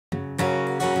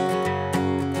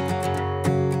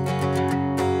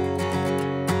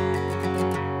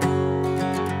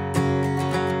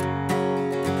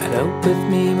elope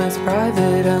with me most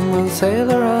private, and we'll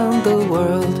sail around the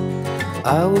world.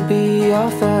 I will be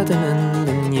your Ferdinand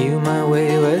and you my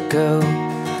wayward girl.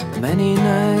 How many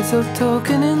nights of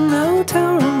talking in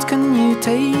hotel rooms can you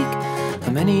take?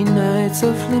 How many nights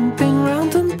of limping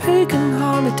round on pagan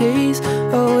holidays?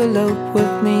 Oh, elope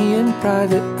with me in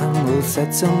private and we'll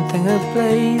set something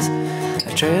ablaze,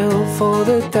 a trail for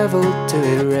the devil to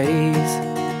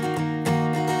erase.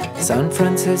 San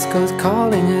Francisco's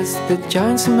calling us, the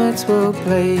Giants and Mets will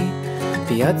play.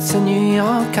 Piazza, New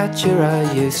York, catch your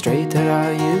eye, you straight or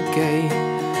are you gay?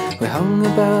 We hung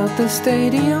about the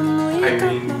stadium.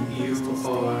 Irene, you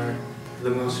are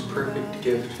the most perfect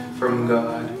gift from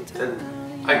God that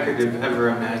I could have ever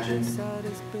imagined,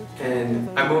 and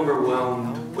I'm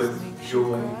overwhelmed with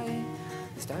joy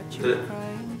that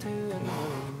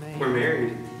we're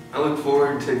married. I look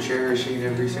forward to cherishing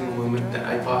every single moment that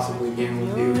I possibly can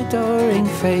with you.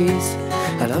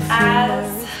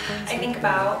 As I think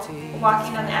about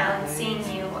walking down the aisle and seeing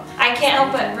you, I can't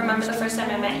help but remember the first time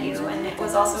I met you, and it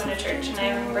was also in a church, and I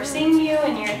remember seeing you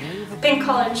in your pink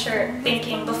collared shirt,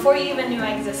 thinking before you even knew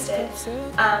I existed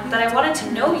that I wanted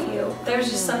to know you. There was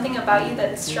just something about you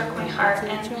that struck my heart,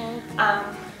 and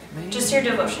just your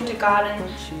devotion to God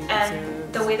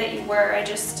and the way that you were.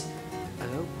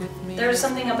 There was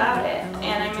something about it,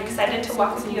 and I'm excited to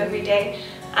walk with you every day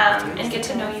and get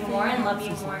to know you more and love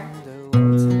you more.